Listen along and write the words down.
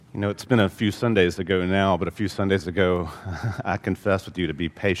You know, it's been a few Sundays ago now, but a few Sundays ago, I confessed with you to be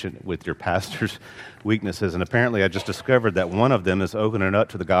patient with your pastor's weaknesses, and apparently I just discovered that one of them is opening up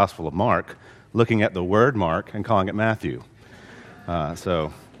to the Gospel of Mark, looking at the word Mark and calling it Matthew.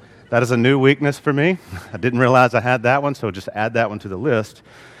 So that is a new weakness for me. I didn't realize I had that one, so just add that one to the list.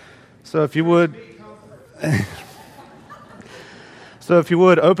 So if you would...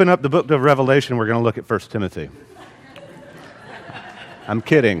 open up the book of Revelation. We're going to look at 1 Timothy. I'm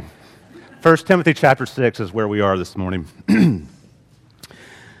kidding. 1 Timothy chapter 6 is where we are this morning.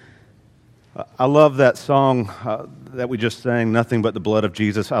 I love that song that we just sang, Nothing But the Blood of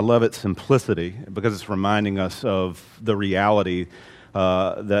Jesus. I love its simplicity because it's reminding us of the reality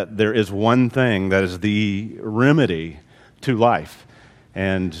that there is one thing that is the remedy to life.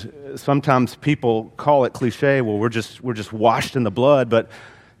 And sometimes people call it cliche, well, we're just washed in the blood, but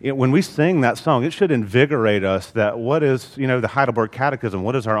when we sing that song, it should invigorate us that what is, the Heidelberg Catechism,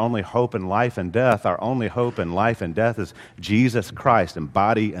 what is our only hope in life and death? Our only hope in life and death is Jesus Christ in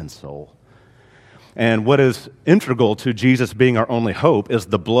body and soul. And what is integral to Jesus being our only hope is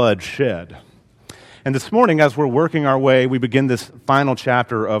the blood shed. And this morning, as we're working our way, we begin this final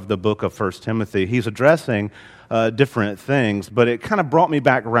chapter of the book of 1 Timothy. He's addressing different things, but it kind of brought me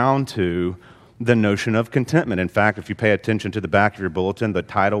back around to the notion of contentment. In fact, if you pay attention to the back of your bulletin, the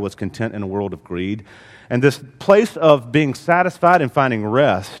title was Content in a World of Greed. And this place of being satisfied and finding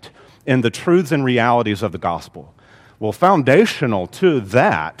rest in the truths and realities of the gospel. Well, foundational to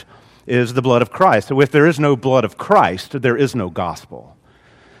that is the blood of Christ. So if there is no blood of Christ, there is no gospel.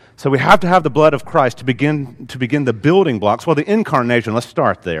 So we have to have the blood of Christ to begin the building blocks. Well, the incarnation, let's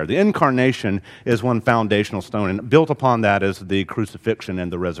start there. The incarnation is one foundational stone, and built upon that is the crucifixion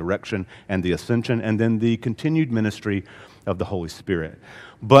and the resurrection and the ascension, and then the continued ministry of the Holy Spirit.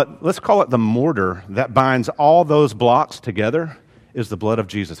 But let's call it the mortar that binds all those blocks together is the blood of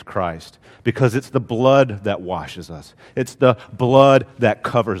Jesus Christ, because it's the blood that washes us. It's the blood that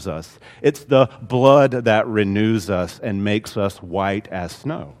covers us. It's the blood that renews us and makes us white as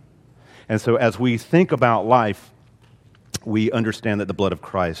snow. And so as we think about life, we understand that the blood of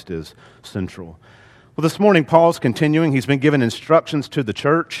Christ is central. Well, this morning, Paul's continuing. He's been given instructions to the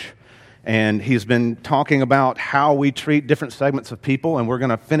church, and he's been talking about how we treat different segments of people, and we're going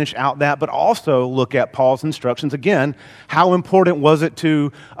to finish out that, but also look at Paul's instructions. Again, how important was it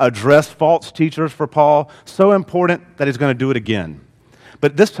to address false teachers for Paul? So important that he's going to do it again.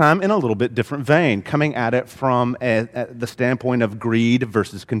 But this time in a little bit different vein, coming at it from the standpoint of greed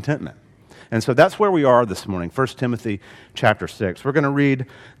versus contentment. And so that's where we are this morning, 1 Timothy chapter 6. We're going to read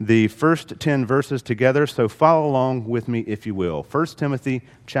the first 10 verses together, so follow along with me if you will. 1 Timothy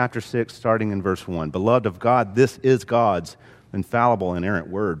chapter 6, starting in verse 1. Beloved of God, this is God's infallible and inerrant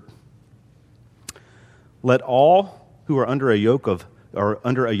word. Let all who are under a yoke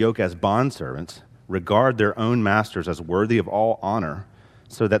as bondservants regard their own masters as worthy of all honor,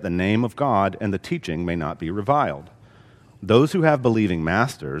 so that the name of God and the teaching may not be reviled. Those who have believing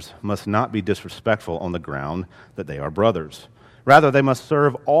masters must not be disrespectful on the ground that they are brothers. Rather, they must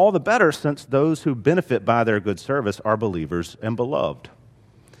serve all the better, since those who benefit by their good service are believers and beloved.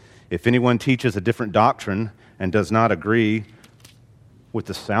 If anyone teaches a different doctrine and does not agree with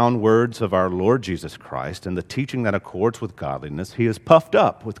the sound words of our Lord Jesus Christ and the teaching that accords with godliness, he is puffed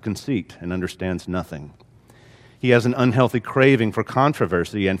up with conceit and understands nothing. He has an unhealthy craving for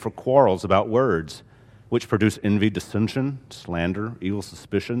controversy and for quarrels about words, which produce envy, dissension, slander, evil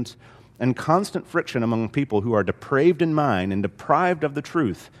suspicions, and constant friction among people who are depraved in mind and deprived of the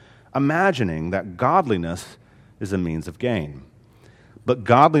truth, imagining that godliness is a means of gain. But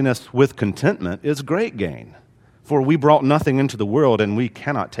godliness with contentment is great gain, for we brought nothing into the world, and we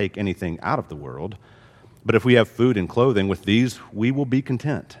cannot take anything out of the world. But if we have food and clothing, with these we will be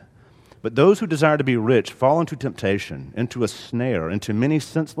content. But those who desire to be rich fall into temptation, into a snare, into many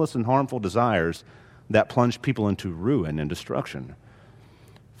senseless and harmful desires that plunge people into ruin and destruction.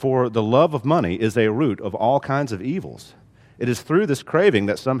 For the love of money is a root of all kinds of evils. It is through this craving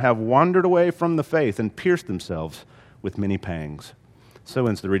that some have wandered away from the faith and pierced themselves with many pangs. So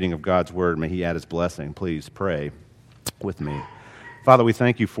ends the reading of God's word. May he add his blessing. Please pray with me. Father, we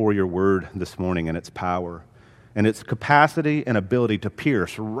thank you for your word this morning and its power and its capacity and ability to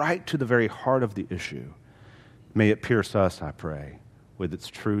pierce right to the very heart of the issue. May it pierce us, I pray, with its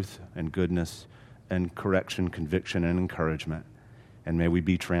truth and goodness and correction, conviction, and encouragement. And may we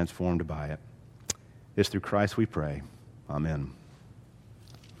be transformed by it. It's through Christ we pray. Amen.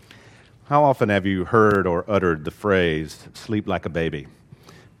 How often have you heard or uttered the phrase, sleep like a baby?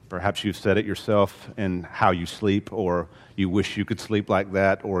 Perhaps you've said it yourself in how you sleep, or you wish you could sleep like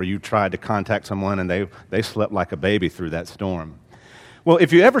that, or you tried to contact someone and they slept like a baby through that storm. Well,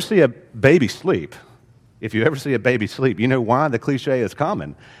 if you ever see a baby sleep, you know why the cliche is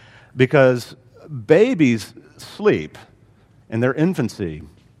common. Because babies sleep in their infancy,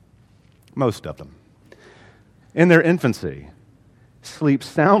 most of them, in their infancy, sleep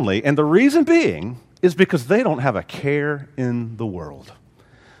soundly. And the reason being is because they don't have a care in the world.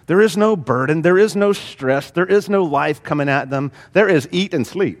 There is no burden, there is no stress, there is no life coming at them. There is eat and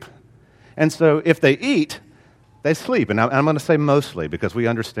sleep. And so if they eat, they sleep. And I'm going to say mostly because we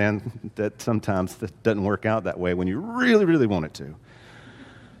understand that sometimes that doesn't work out that way when you really, really want it to.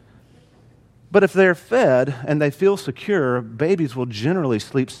 But if they're fed and they feel secure, babies will generally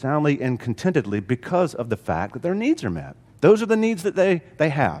sleep soundly and contentedly because of the fact that their needs are met. Those are the needs that they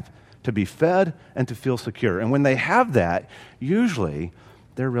have, to be fed and to feel secure. And when they have that, usually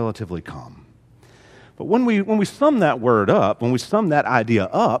they're relatively calm. But when we sum that word up, when we sum that idea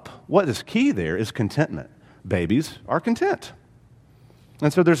up, what is key there is contentment. Babies are content.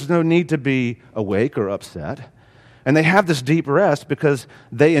 And so there's no need to be awake or upset. And they have this deep rest because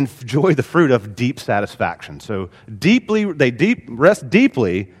they enjoy the fruit of deep satisfaction. So they rest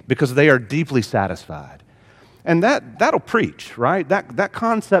deeply because they are deeply satisfied. And that'll preach, right? That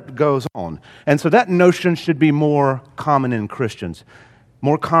concept goes on. And so that notion should be more common in Christians,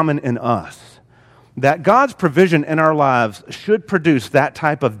 more common in us. That God's provision in our lives should produce that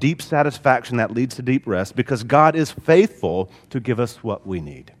type of deep satisfaction that leads to deep rest because God is faithful to give us what we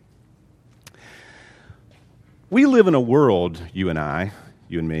need. We live in a world, you and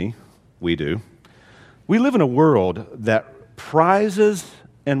me, we do. We live in a world that prizes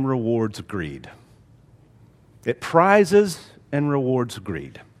and rewards greed. It prizes and rewards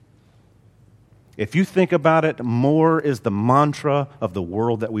greed. If you think about it, more is the mantra of the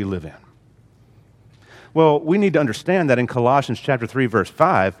world that we live in. Well, we need to understand that in Colossians chapter 3, verse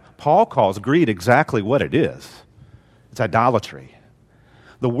 5, Paul calls greed exactly what it is. It's idolatry.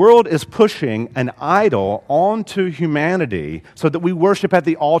 The world is pushing an idol onto humanity so that we worship at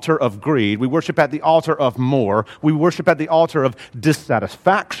the altar of greed, we worship at the altar of more, we worship at the altar of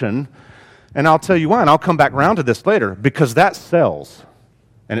dissatisfaction. And I'll tell you why, and I'll come back around to this later, because that sells.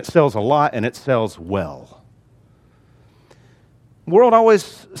 And it sells a lot, and it sells well. The world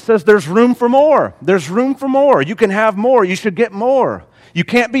always says there's room for more. There's room for more. You can have more. You should get more. You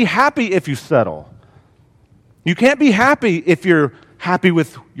can't be happy if you settle. You can't be happy if you're happy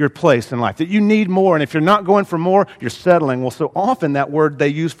with your place in life, that you need more, and if you're not going for more, you're settling. Well, so often that word they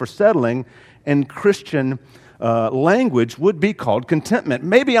use for settling in Christian language would be called contentment.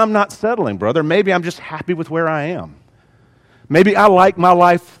 Maybe I'm not settling, brother. Maybe I'm just happy with where I am. Maybe I like my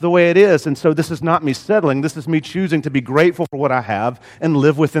life the way it is, and so this is not me settling. This is me choosing to be grateful for what I have and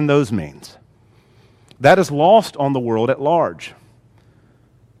live within those means. That is lost on the world at large.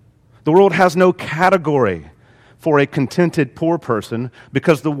 The world has no category for a contented poor person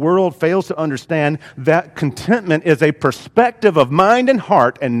because the world fails to understand that contentment is a perspective of mind and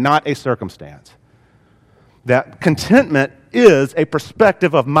heart and not a circumstance. That contentment is a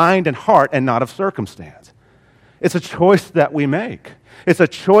perspective of mind and heart and not of circumstance. It's a choice that we make. It's a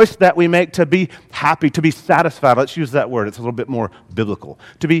choice that we make to be happy, to be satisfied. Let's use that word. It's a little bit more biblical.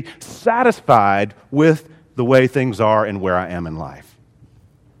 To be satisfied with the way things are and where I am in life.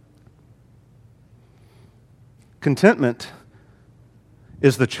 Contentment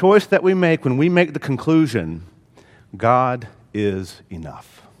is the choice that we make when we make the conclusion, God is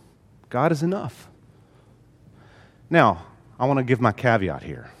enough. God is enough. Now, I want to give my caveat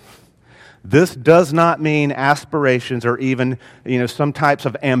here. This does not mean aspirations or even, some types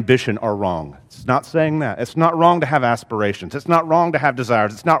of ambition are wrong. It's not saying that. It's not wrong to have aspirations. It's not wrong to have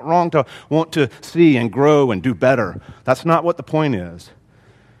desires. It's not wrong to want to see and grow and do better. That's not what the point is.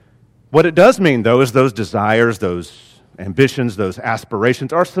 What it does mean, though, is those desires, those ambitions, those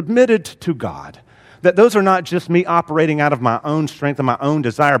aspirations are submitted to God. That those are not just me operating out of my own strength and my own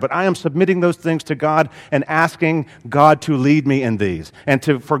desire, but I am submitting those things to God and asking God to lead me in these and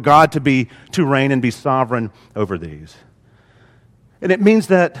for God to reign and be sovereign over these. And it means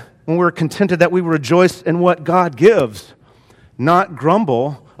that when we're contented that we rejoice in what God gives, not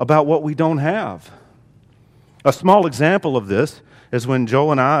grumble about what we don't have. A small example of this is when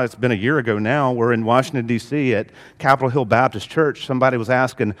Joel and I, it's been a year ago now, we're in Washington, D.C. at Capitol Hill Baptist Church. Somebody was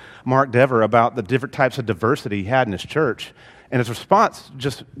asking Mark Dever about the different types of diversity he had in his church. And his response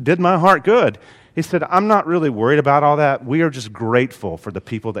just did my heart good. He said, I'm not really worried about all that. We are just grateful for the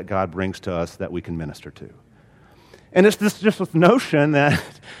people that God brings to us that we can minister to. And it's just this notion that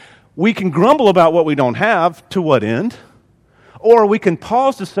we can grumble about what we don't have, to what end? Or we can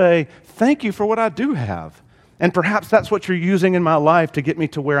pause to say, thank you for what I do have. And perhaps that's what you're using in my life to get me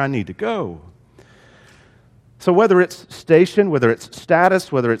to where I need to go. So whether it's station, whether it's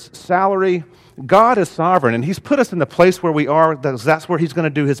status, whether it's salary, God is sovereign, and He's put us in the place where we are. That's where He's going to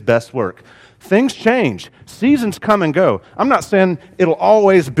do His best work. Things change. Seasons come and go. I'm not saying it'll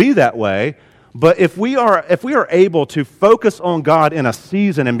always be that way, but if we are able to focus on God in a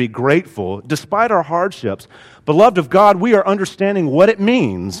season and be grateful, despite our hardships, beloved of God, we are understanding what it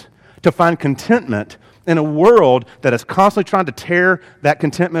means to find contentment in a world that is constantly trying to tear that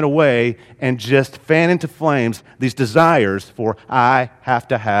contentment away and just fan into flames these desires for, I have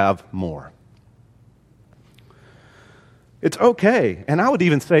to have more. It's okay, and I would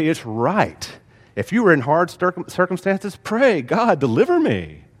even say it's right. If you were in hard circumstances, pray, God, deliver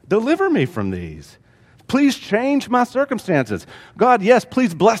me. Deliver me from these. Please change my circumstances. God, yes,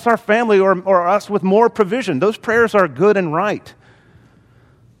 please bless our family or us with more provision. Those prayers are good and right.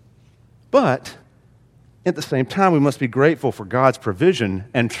 But at the same time, we must be grateful for God's provision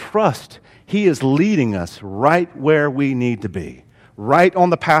and trust He is leading us right where we need to be, right on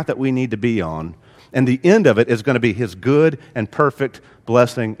the path that we need to be on. And the end of it is going to be His good and perfect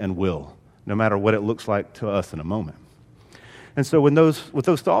blessing and will, no matter what it looks like to us in a moment. And so with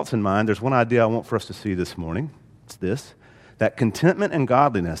those thoughts in mind, there's one idea I want for us to see this morning. It's this, that contentment and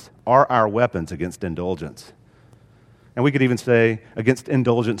godliness are our weapons against indulgence. And we could even say against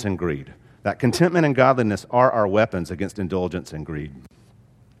indulgence and greed. That contentment and godliness are our weapons against indulgence and greed.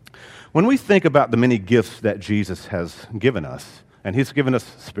 When we think about the many gifts that Jesus has given us, and He's given us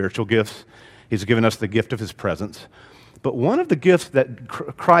spiritual gifts, He's given us the gift of His presence, but one of the gifts that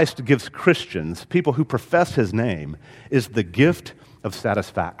Christ gives Christians, people who profess His name, is the gift of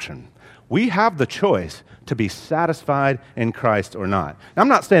satisfaction. We have the choice to be satisfied in Christ or not. Now, I'm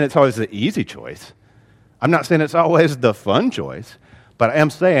not saying it's always the easy choice. I'm not saying it's always the fun choice. But I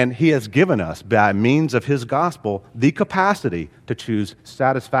am saying He has given us, by means of His gospel, the capacity to choose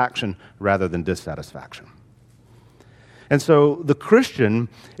satisfaction rather than dissatisfaction. And so the Christian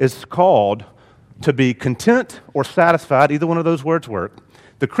is called to be content or satisfied. Either one of those words work.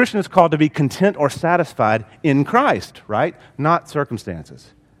 The Christian is called to be content or satisfied in Christ, right? Not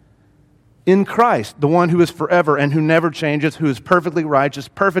circumstances. In Christ, the one who is forever and who never changes, who is perfectly righteous,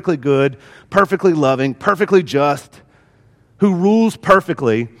 perfectly good, perfectly loving, perfectly just, who rules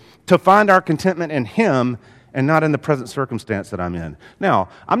perfectly, to find our contentment in Him and not in the present circumstance that I'm in. Now,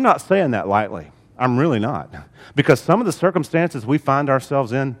 I'm not saying that lightly. I'm really not. Because some of the circumstances we find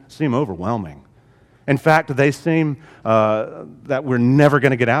ourselves in seem overwhelming. In fact, they seem that we're never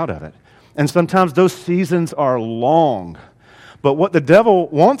going to get out of it. And sometimes those seasons are long. But what the devil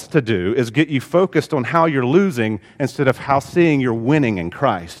wants to do is get you focused on how you're losing instead of how seeing you're winning in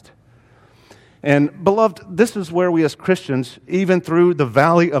Christ. And beloved, this is where we as Christians, even through the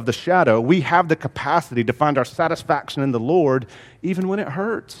valley of the shadow, we have the capacity to find our satisfaction in the Lord, even when it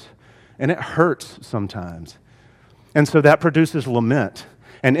hurts. And it hurts sometimes. And so that produces lament.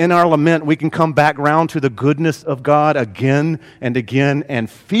 And in our lament, we can come back around to the goodness of God again and again and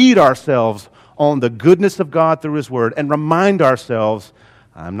feed ourselves on the goodness of God through His Word and remind ourselves,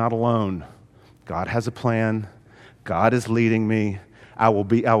 I'm not alone. God has a plan. God is leading me. I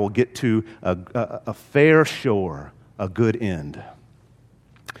will get to a fair shore, a good end.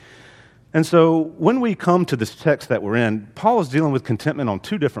 And so when we come to this text that we're in, Paul is dealing with contentment on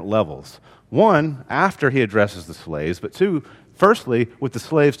two different levels. One, after he addresses the slaves, but two, firstly, with the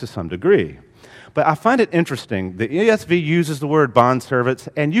slaves to some degree. But I find it interesting. The ESV uses the word bondservants,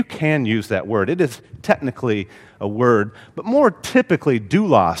 and you can use that word. It is technically a word, but more typically,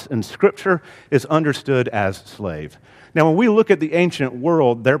 doulos in Scripture is understood as slave. Now, when we look at the ancient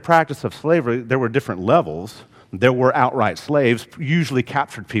world, their practice of slavery, there were different levels. There were outright slaves, usually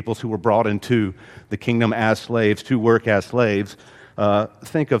captured peoples who were brought into the kingdom as slaves to work as slaves.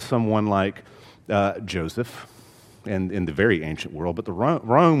 Think of someone like Joseph in the very ancient world, but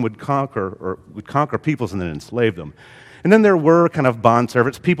Rome would conquer peoples and then enslave them. And then there were kind of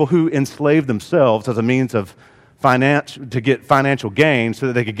bondservants, people who enslaved themselves as a means of to get financial gain so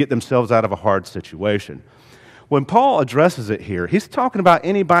that they could get themselves out of a hard situation. When Paul addresses it here, he's talking about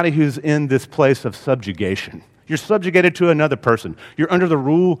anybody who's in this place of subjugation. You're subjugated to another person. You're under the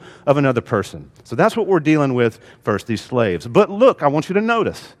rule of another person. So that's what we're dealing with first, these slaves. But look, I want you to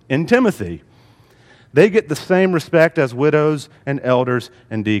notice, in Timothy, they get the same respect as widows and elders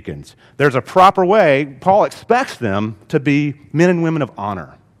and deacons. There's a proper way. Paul expects them to be men and women of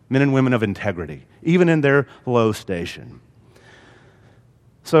honor, men and women of integrity, even in their low station.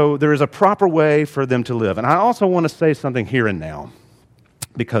 So there is a proper way for them to live. And I also want to say something here and now,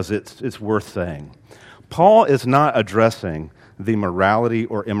 because it's worth saying. Paul is not addressing the morality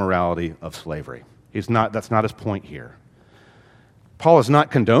or immorality of slavery. That's not his point here. Paul is not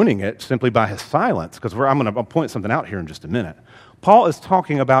condoning it simply by his silence, because I'll point something out here in just a minute. Paul is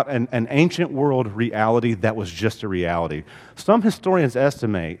talking about an ancient world reality that was just a reality. Some historians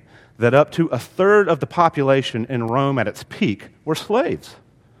estimate that up to a third of the population in Rome at its peak were slaves.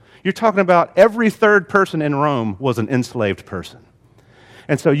 You're talking about every third person in Rome was an enslaved person.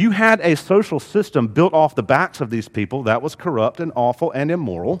 And so you had a social system built off the backs of these people that was corrupt and awful and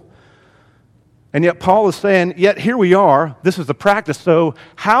immoral. And yet Paul is saying, yet here we are, this is the practice, so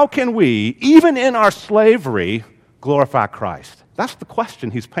how can we, even in our slavery, glorify Christ? That's the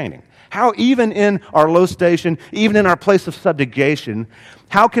question he's painting. How even in our low station, even in our place of subjugation,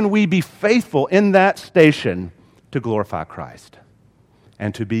 how can we be faithful in that station to glorify Christ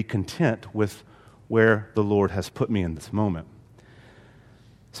and to be content with where the Lord has put me in this moment?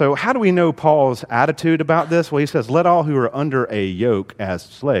 So how do we know Paul's attitude about this? Well, he says, let all who are under a yoke as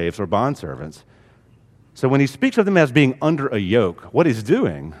slaves or bondservants. So when he speaks of them as being under a yoke, what he's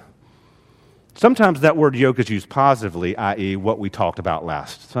doing, sometimes that word yoke is used positively, i.e. what we talked about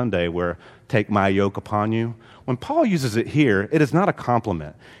last Sunday, where take my yoke upon you. When Paul uses it here, it is not a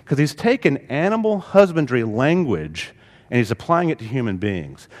compliment, because he's taken animal husbandry language and he's applying it to human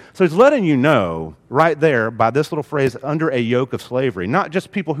beings. So he's letting you know right there by this little phrase, under a yoke of slavery, not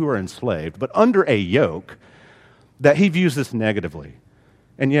just people who are enslaved, but under a yoke, that he views this negatively.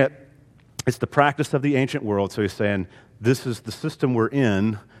 And yet, it's the practice of the ancient world, so he's saying, this is the system we're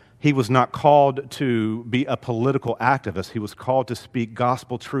in. He was not called to be a political activist. He was called to speak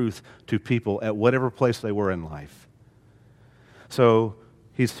gospel truth to people at whatever place they were in life. So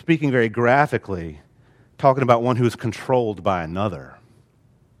he's speaking very graphically, talking about one who is controlled by another.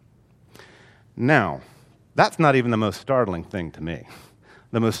 Now, that's not even the most startling thing to me.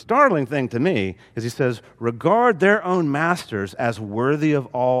 The most startling thing to me is he says, regard their own masters as worthy of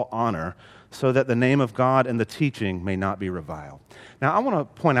all honor, so that the name of God and the teaching may not be reviled. Now, I want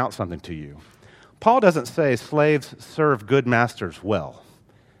to point out something to you. Paul doesn't say slaves serve good masters well.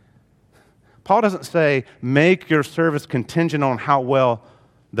 Paul doesn't say make your service contingent on how well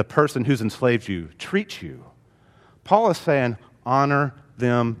the person who's enslaved you treats you. Paul is saying honor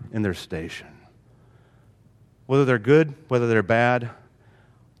them in their station. Whether they're good, whether they're bad,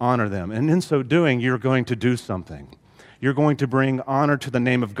 honor them. And in so doing, you're going to do something. You're going to bring honor to the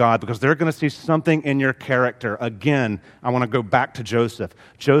name of God because they're going to see something in your character. Again, I want to go back to Joseph.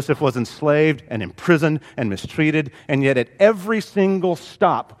 Joseph was enslaved and imprisoned and mistreated, and yet at every single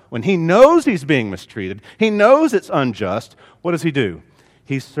stop, when he knows he's being mistreated, he knows it's unjust, what does he do?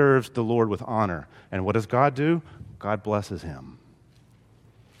 He serves the Lord with honor. And what does God do? God blesses him.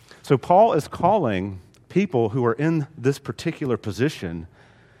 So Paul is calling people who are in this particular position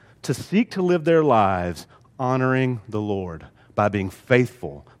to seek to live their lives honoring the Lord by being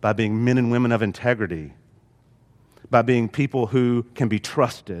faithful, by being men and women of integrity, by being people who can be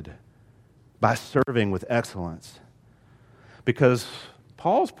trusted, by serving with excellence. Because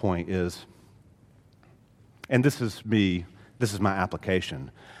Paul's point is, and this is my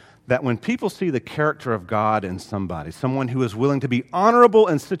application, that when people see the character of God in somebody, someone who is willing to be honorable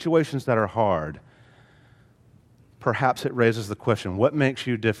in situations that are hard, perhaps it raises the question, what makes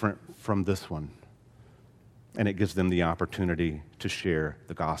you different from this one? And it gives them the opportunity to share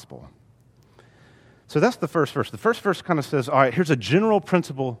the gospel. So that's the first verse. The first verse kind of says, all right, here's a general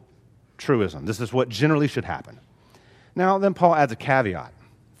principle truism. This is what generally should happen. Now, then Paul adds a caveat.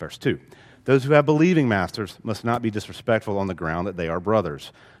 Verse 2, those who have believing masters must not be disrespectful on the ground that they are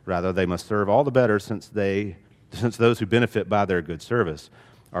brothers. Rather, they must serve all the better since those who benefit by their good service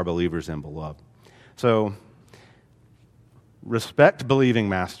are believers and beloved. So, respect believing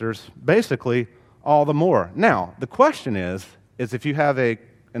masters, basically, all the more. Now, the question is if you have an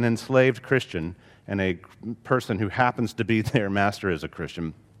enslaved Christian and a person who happens to be their master is a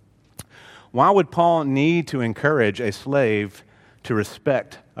Christian, why would Paul need to encourage a slave to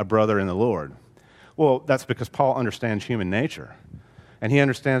respect a brother in the Lord? Well, that's because Paul understands human nature. And he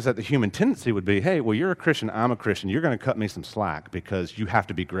understands that the human tendency would be, hey, well, you're a Christian, I'm a Christian, you're going to cut me some slack because you have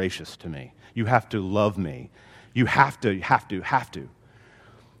to be gracious to me. You have to love me. You have to.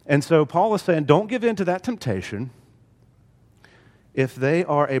 And so Paul is saying, don't give in to that temptation. If they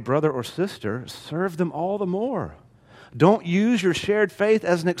are a brother or sister, serve them all the more. Don't use your shared faith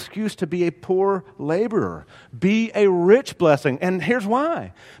as an excuse to be a poor laborer. Be a rich blessing. And here's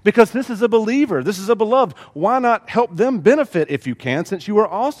why. Because this is a believer. This is a beloved. Why not help them benefit if you can, since you are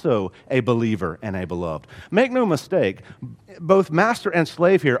also a believer and a beloved? Make no mistake, both master and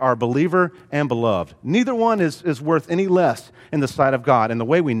slave here are believer and beloved. Neither one is worth any less in the sight of God. And the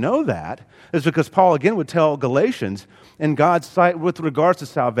way we know that is because Paul again would tell Galatians, in God's sight with regards to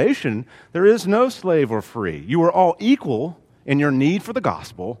salvation, there is no slave or free. You are all equal in your need for the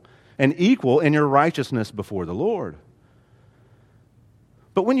gospel and equal in your righteousness before the Lord.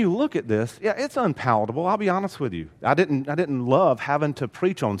 But when you look at this, yeah, it's unpalatable. I'll be honest with you. I didn't love having to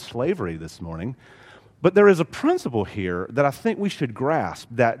preach on slavery this morning. But there is a principle here that I think we should grasp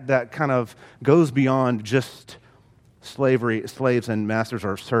that kind of goes beyond just slavery, slaves and masters,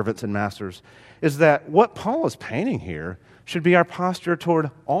 or servants and masters, is that what Paul is painting here should be our posture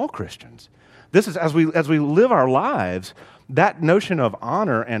toward all Christians. This is, as we live our lives, that notion of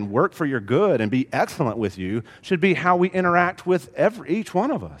honor and work for your good and be excellent with you should be how we interact with each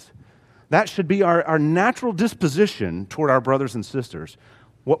one of us. That should be our natural disposition toward our brothers and sisters,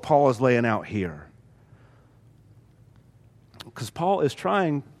 what Paul is laying out here. Because Paul is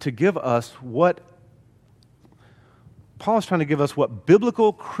trying to give us what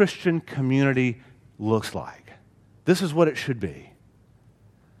biblical Christian community looks like. This is what it should be.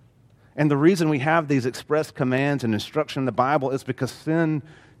 And the reason we have these express commands and instruction in the Bible is because sin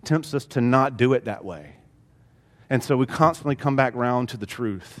tempts us to not do it that way. And so we constantly come back around to the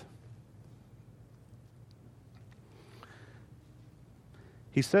truth.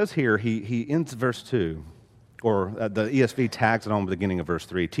 He says here, he ends verse 2, or the ESV tags it on the beginning of verse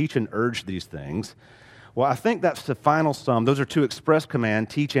 3, teach and urge these things. Well, I think that's the final sum. Those are two express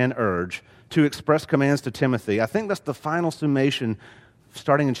commands, teach and urge, two express commands to Timothy. I think that's the final summation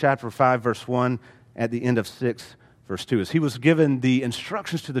starting in chapter 5, verse 1, at the end of 6, verse 2, as he was given the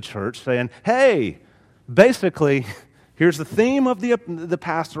instructions to the church saying, hey, basically, here's the theme of the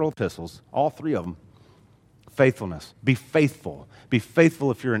pastoral epistles, all three of them. Faithfulness. Be faithful. Be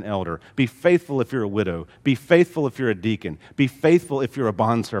faithful if you're an elder. Be faithful if you're a widow. Be faithful if you're a deacon. Be faithful if you're a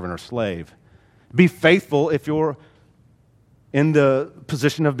bondservant or slave. Be faithful if you're in the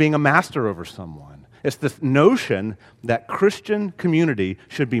position of being a master over someone. It's this notion that Christian community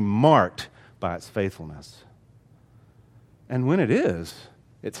should be marked by its faithfulness. And when it is,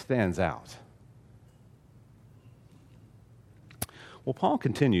 it stands out. Well, Paul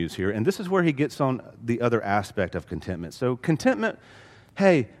continues here, and this is where he gets on the other aspect of contentment. So contentment,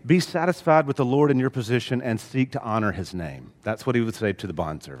 hey, be satisfied with the Lord in your position and seek to honor his name. That's what he would say to the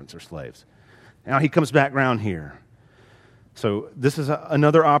bondservants or slaves. Now he comes back around here. So this is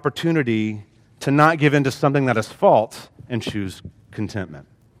another opportunity to not give in to something that is false and choose contentment.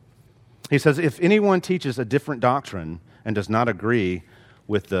 He says, if anyone teaches a different doctrine and does not agree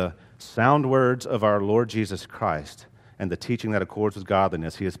with the sound words of our Lord Jesus Christ and the teaching that accords with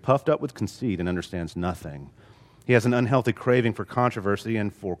godliness, he is puffed up with conceit and understands nothing. He has an unhealthy craving for controversy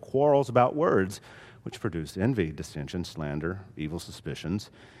and for quarrels about words, which produce envy, dissension, slander, evil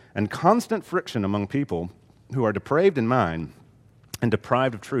suspicions, and constant friction among people who are depraved in mind and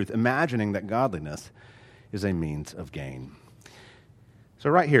deprived of truth, imagining that godliness is a means of gain.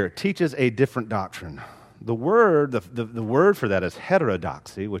 So right here, it teaches a different doctrine. The word for that is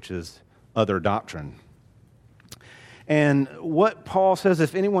heterodoxy, which is other doctrine. And what Paul says,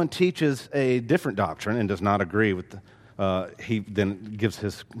 if anyone teaches a different doctrine and does not agree with, he then gives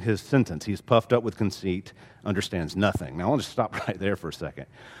his sentence. He's puffed up with conceit, understands nothing. Now, I'll just stop right there for a second.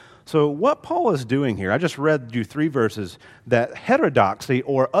 So what Paul is doing here, I just read you 3 verses, that heterodoxy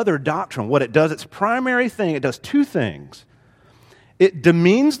or other doctrine, what it does, its primary thing, it does 2 things. It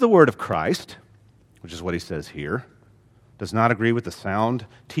demeans the word of Christ, which is what he says here, does not agree with the sound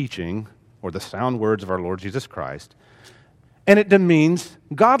teaching or the sound words of our Lord Jesus Christ, and it demeans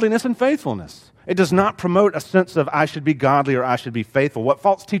godliness and faithfulness. It does not promote a sense of I should be godly or I should be faithful. What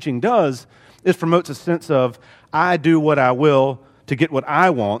false teaching does is promotes a sense of I do what I will to get what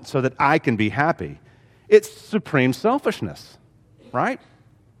I want so that I can be happy. It's supreme selfishness, right?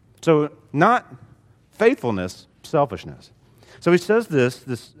 So not faithfulness, selfishness. So he says this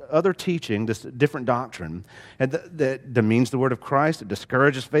other teaching, this different doctrine, and that demeans the word of Christ, it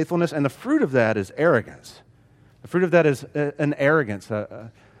discourages faithfulness, and the fruit of that is arrogance. The fruit of that is an arrogance,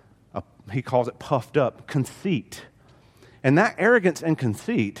 he calls it puffed up, conceit. And that arrogance and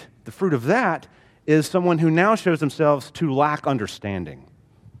conceit, the fruit of that is someone who now shows themselves to lack understanding,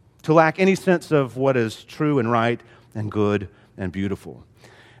 to lack any sense of what is true and right and good and beautiful.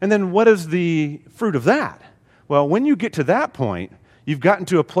 And then what is the fruit of that? Well, when you get to that point, you've gotten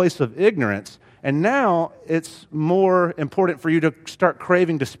to a place of ignorance, and now it's more important for you to start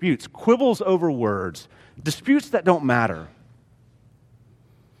craving disputes, quibbles over words, disputes that don't matter.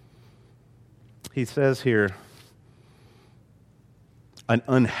 He says here, an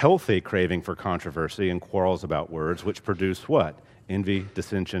unhealthy craving for controversy and quarrels about words, which produce what? Envy,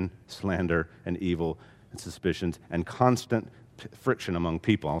 dissension, slander, and evil, and suspicions, and constant friction among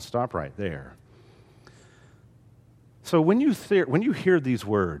people. I'll stop right there. So when you hear these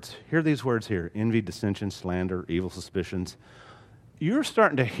words here, envy, dissension, slander, evil suspicions, you're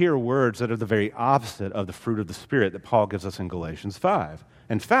starting to hear words that are the very opposite of the fruit of the Spirit that Paul gives us in Galatians 5.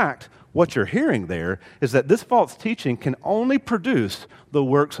 In fact, what you're hearing there is that this false teaching can only produce the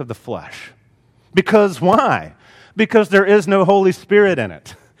works of the flesh. Because why? Because there is no Holy Spirit in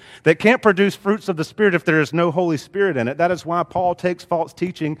it. That can't produce fruits of the Spirit if there is no Holy Spirit in it. That is why Paul takes false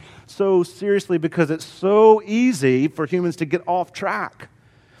teaching so seriously, because it's so easy for humans to get off track.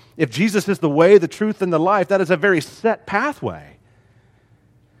 If Jesus is the way, the truth, and the life, that is a very set pathway.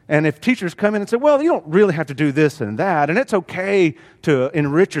 And if teachers come in and say, well, you don't really have to do this and that, and it's okay to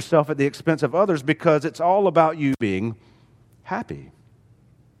enrich yourself at the expense of others because it's all about you being happy.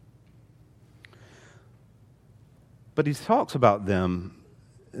 But he talks about them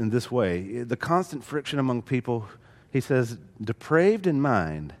in this way. The constant friction among people, he says, depraved in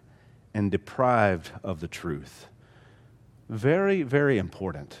mind and deprived of the truth. Very, very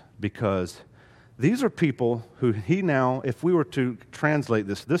important, because these are people who he now, if we were to translate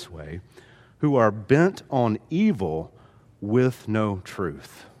this way, who are bent on evil with no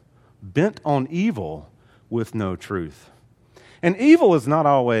truth. Bent on evil with no truth. And evil is not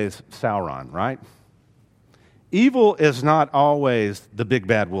always Sauron, right? Evil is not always the big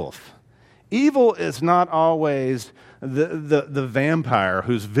bad wolf. Evil is not always the vampire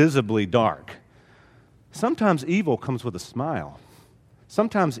who's visibly dark. Sometimes evil comes with a smile.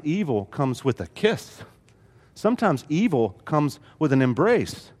 Sometimes evil comes with a kiss. Sometimes evil comes with an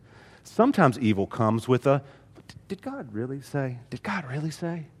embrace. Sometimes evil comes with a, did God really say? Did God really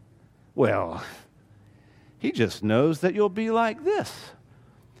say? Well, he just knows that you'll be like this.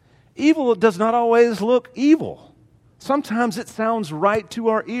 Evil does not always look evil. Sometimes it sounds right to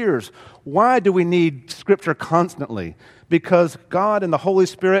our ears. Why do we need Scripture constantly? Because God and the Holy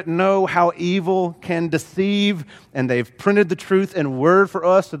Spirit know how evil can deceive, and they've printed the truth in Word for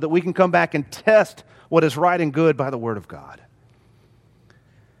us so that we can come back and test what is right and good by the Word of God.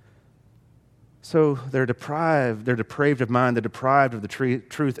 So they're deprived of mind, they're deprived of the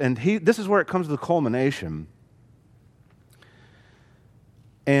truth, and this is where it comes to the culmination.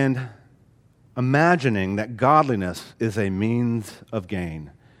 And imagining that godliness is a means of gain.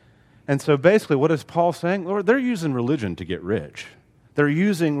 And so basically, what is Paul saying? Lord, they're using religion to get rich. They're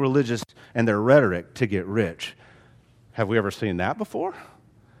using religious and their rhetoric to get rich. Have we ever seen that before?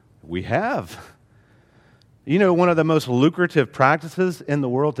 We have. You know, one of the most lucrative practices in the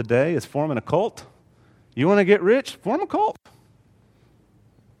world today is forming a cult. You want to get rich? Form a cult.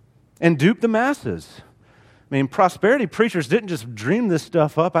 And dupe the masses. I mean, prosperity preachers didn't just dream this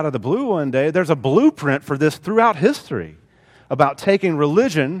stuff up out of the blue one day. There's a blueprint for this throughout history about taking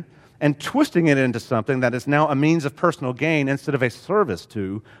religion and twisting it into something that is now a means of personal gain instead of a service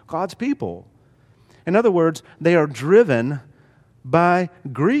to God's people. In other words, they are driven by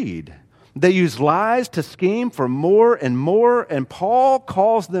greed. They use lies to scheme for more, and Paul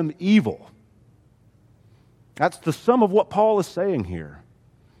calls them evil. That's the sum of what Paul is saying here.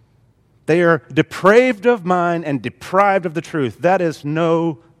 They are depraved of mind and deprived of the truth. That is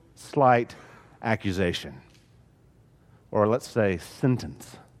no slight accusation. Or let's say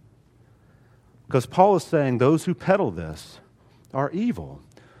sentence. Because Paul is saying those who peddle this are evil.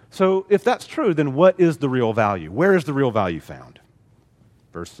 So if that's true, then what is the real value? Where is the real value found?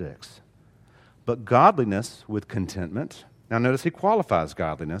 Verse 6. But godliness with contentment. Now notice he qualifies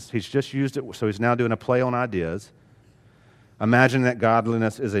godliness. He's just used it, so he's now doing a play on ideas. Imagine that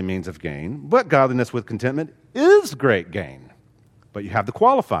godliness is a means of gain, but godliness with contentment is great gain. But you have the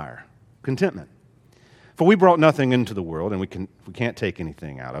qualifier, contentment. For we brought nothing into the world, and we can't take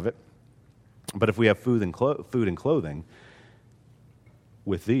anything out of it. But if we have food and clothing,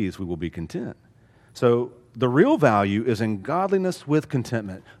 with these we will be content. So the real value is in godliness with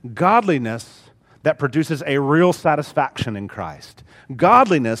contentment. Godliness that produces a real satisfaction in Christ.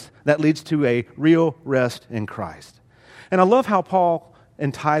 Godliness that leads to a real rest in Christ. And I love how Paul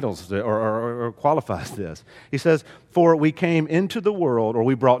entitles or qualifies this. He says, for we came into the world, or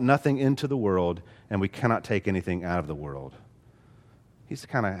we brought nothing into the world, and we cannot take anything out of the world. He's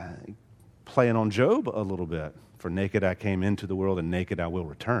kind of playing on Job a little bit. For naked I came into the world, and naked I will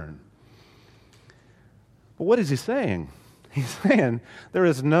return. But what is he saying? He's saying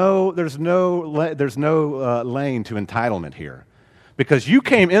there's no lane to entitlement here. Because you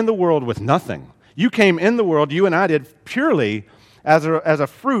came in the world with nothing. You came in the world, you and I did, purely as a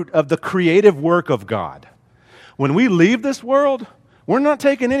fruit of the creative work of God. When we leave this world, we're not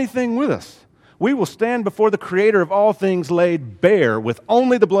taking anything with us. We will stand before the Creator of all things laid bare with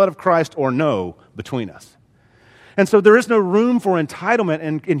only the blood of Christ or no between us. And so there is no room for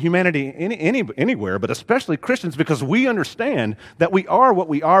entitlement in humanity anywhere, but especially Christians, because we understand that we are what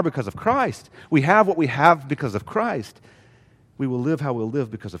we are because of Christ. We have what we have because of Christ. We will live how we'll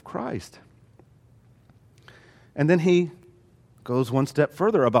live because of Christ. And then he goes one step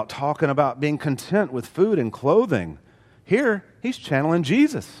further about talking about being content with food and clothing. Here, he's channeling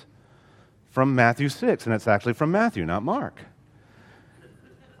Jesus from Matthew 6, and it's actually from Matthew, not Mark.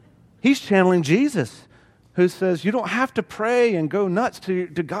 He's channeling Jesus, who says, you don't have to pray and go nuts to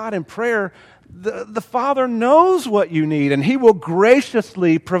God in prayer. The Father knows what you need, and He will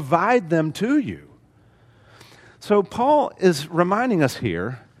graciously provide them to you. So Paul is reminding us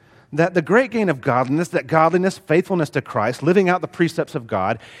here that the great gain of godliness, that godliness, faithfulness to Christ, living out the precepts of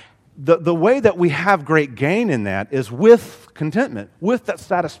God, the way that we have great gain in that is with contentment, with that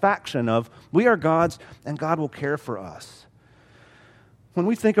satisfaction of we are God's and God will care for us. When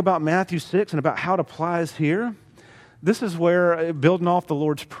we think about Matthew 6 and about how it applies here, this is where, building off the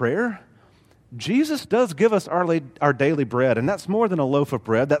Lord's Prayer, Jesus does give us our daily bread, and that's more than a loaf of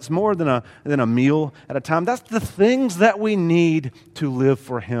bread. That's more than a meal at a time. That's the things that we need to live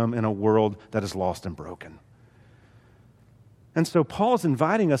for Him in a world that is lost and broken. And so Paul's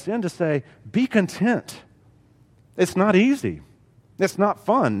inviting us in to say, be content. It's not easy. It's not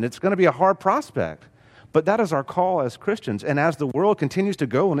fun. It's going to be a hard prospect. But that is our call as Christians. And as the world continues to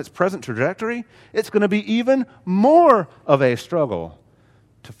go on its present trajectory, it's going to be even more of a struggle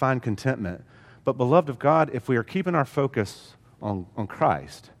to find contentment. But beloved of God, if we are keeping our focus on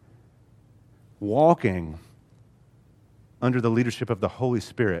Christ, walking under the leadership of the Holy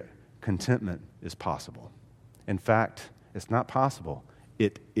Spirit, contentment is possible. In fact, it's not possible,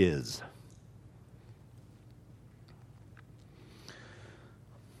 it is.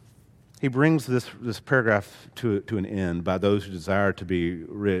 He brings this paragraph to an end by those who desire to be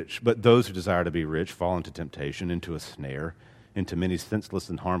rich, but those who desire to be rich fall into temptation, into a snare, into many senseless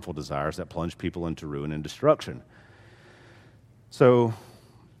and harmful desires that plunge people into ruin and destruction. So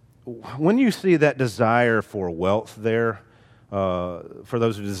when you see that desire for wealth there, for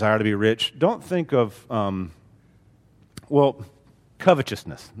those who desire to be rich, don't think of,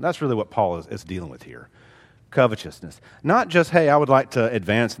 covetousness. That's really what Paul is dealing with here. Covetousness. Not just, hey, I would like to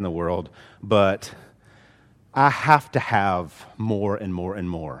advance in the world, but I have to have more and more and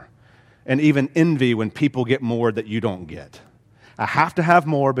more. And even envy when people get more that you don't get. I have to have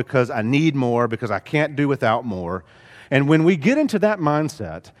more because I need more, because I can't do without more. And when we get into that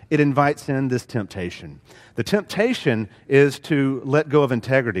mindset, it invites in this temptation. The temptation is to let go of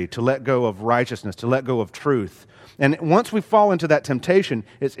integrity, to let go of righteousness, to let go of truth. And once we fall into that temptation,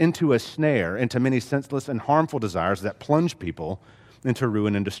 it's into a snare, into many senseless and harmful desires that plunge people into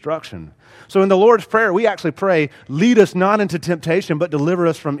ruin and destruction. So in the Lord's Prayer, we actually pray, lead us not into temptation, but deliver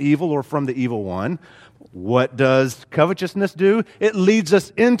us from evil or from the evil one. What does covetousness do? It leads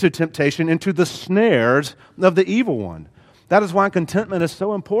us into temptation, into the snares of the evil one. That is why contentment is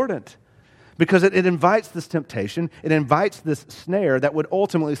so important, because it invites this temptation, it invites this snare that would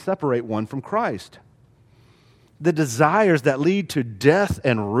ultimately separate one from Christ. The desires that lead to death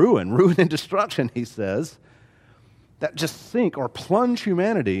and ruin and destruction, he says, that just sink or plunge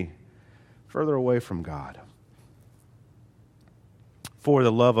humanity further away from God. For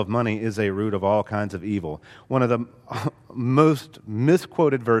the love of money is a root of all kinds of evil. One of the most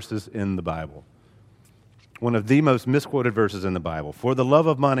misquoted verses in the Bible. One of the most misquoted verses in the Bible. For the love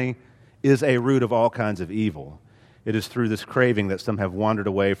of money is a root of all kinds of evil. It is through this craving that some have wandered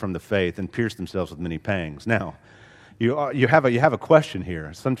away from the faith and pierced themselves with many pangs. Now, you have a question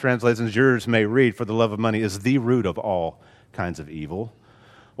here. Some translations, yours may read, for the love of money is the root of all kinds of evil.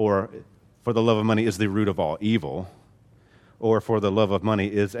 Or, for the love of money is the root of all evil. Or, for the love of money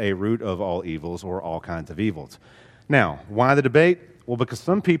is a root of all evils, or all kinds of evils. Now, why the debate? Well, because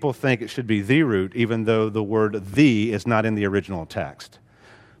some people think it should be the root, even though the word the is not in the original text.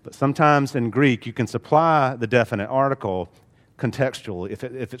 But sometimes in Greek, you can supply the definite article contextually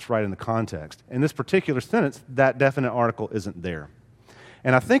if it's right in the context. In this particular sentence, that definite article isn't there.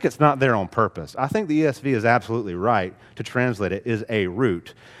 And I think it's not there on purpose. I think the ESV is absolutely right to translate it as a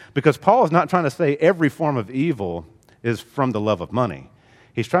root, because Paul is not trying to say every form of evil is from the love of money.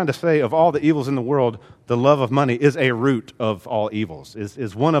 He's trying to say of all the evils in the world, the love of money is a root of all evils,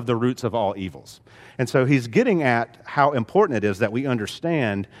 is one of the roots of all evils. And so he's getting at how important it is that we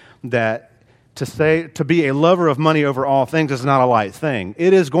understand that to be a lover of money over all things is not a light thing.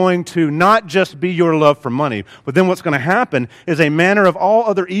 It is going to not just be your love for money, but then what's going to happen is a manner of all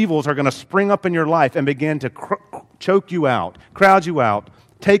other evils are going to spring up in your life and begin to choke you out, crowd you out,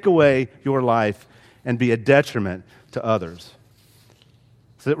 take away your life, and be a detriment to others.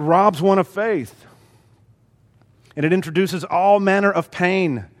 So it robs one of faith. And it introduces all manner of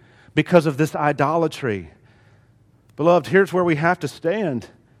pain because of this idolatry. Beloved, here's where we have to stand.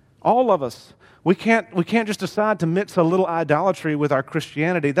 All of us. We can't just decide to mix a little idolatry with our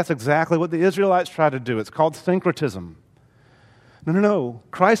Christianity. That's exactly what the Israelites tried to do. It's called syncretism. No.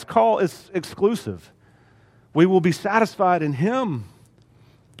 Christ's call is exclusive. We will be satisfied in Him.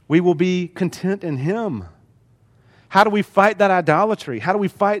 We will be content in Him. How do we fight that idolatry? How do we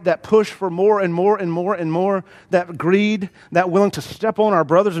fight that push for more and more and more and more, that greed, that willing to step on our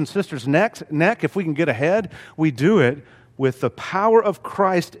brothers and sisters' neck if we can get ahead? We do it with the power of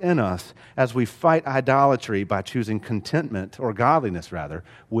Christ in us as we fight idolatry by choosing contentment, or godliness rather,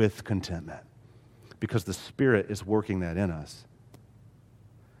 with contentment. Because the Spirit is working that in us.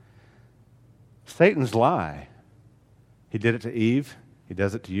 Satan's lie. He did it to Eve. He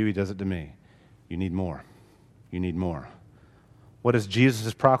does it to you. He does it to me. You need more. You need more. What is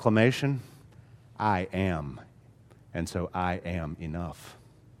Jesus' proclamation? I am. And so I am enough.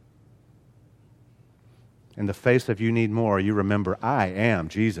 In the face of you need more, you remember I am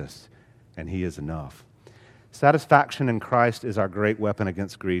Jesus, and He is enough. Satisfaction in Christ is our great weapon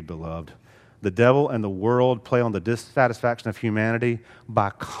against greed, beloved. The devil and the world play on the dissatisfaction of humanity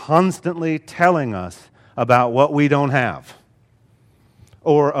by constantly telling us about what we don't have,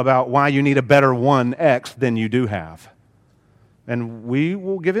 or about why you need a better 1X than you do have. And we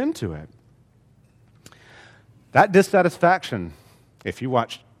will give in to it. That dissatisfaction, if you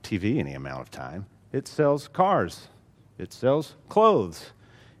watch TV any amount of time, it sells cars, it sells clothes,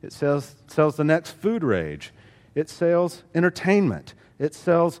 it sells the next food rage, it sells entertainment, it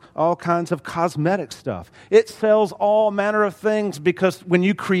sells all kinds of cosmetic stuff. It sells all manner of things, because when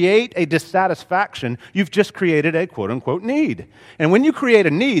you create a dissatisfaction, you've just created a quote-unquote need. And when you create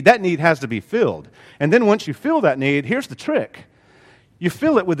a need, that need has to be filled. And then once you fill that need, here's the trick. You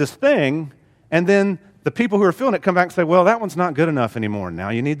fill it with this thing, and then the people who are filling it come back and say, well, that one's not good enough anymore. Now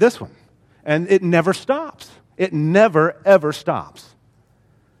you need this one. And it never stops. It never, ever stops.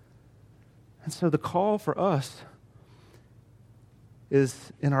 And so the call for us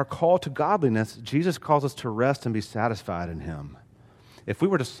is, in our call to godliness, Jesus calls us to rest and be satisfied in Him. If we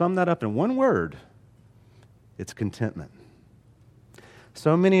were to sum that up in one word, it's contentment.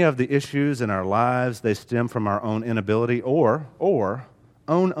 So many of the issues in our lives, they stem from our own inability or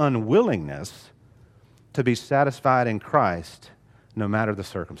own unwillingness to be satisfied in Christ, no matter the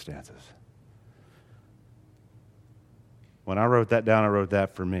circumstances. When I wrote that down, I wrote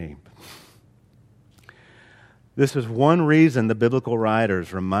that for me. This is one reason the biblical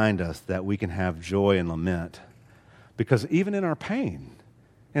writers remind us that we can have joy and lament. Because even in our pain,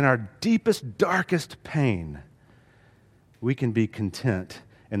 in our deepest, darkest pain, we can be content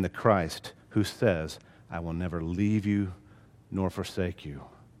in the Christ who says, I will never leave you nor forsake you.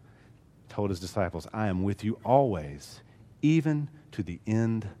 Told His disciples, I am with you always, even to the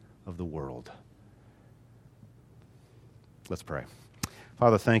end of the world. Let's pray.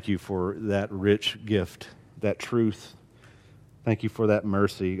 Father, thank you for that rich gift, that truth. Thank you for that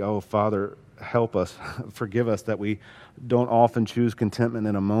mercy. Oh, Father, help us, forgive us that we don't often choose contentment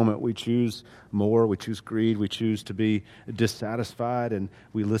in a moment. We choose more, we choose greed, we choose to be dissatisfied, and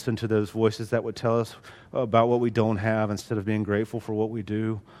we listen to those voices that would tell us about what we don't have instead of being grateful for what we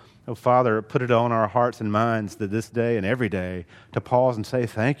do. Oh, Father, put it on our hearts and minds that this day and every day to pause and say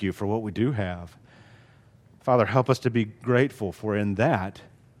thank you for what we do have. Father, help us to be grateful, for in that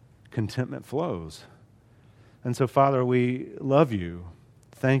contentment flows. And so, Father, we love you.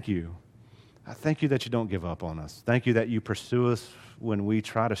 Thank you. I thank you that you don't give up on us. Thank you that you pursue us when we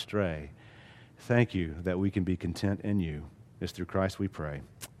try to stray. Thank you that we can be content in you. It's through Christ we pray.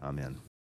 Amen.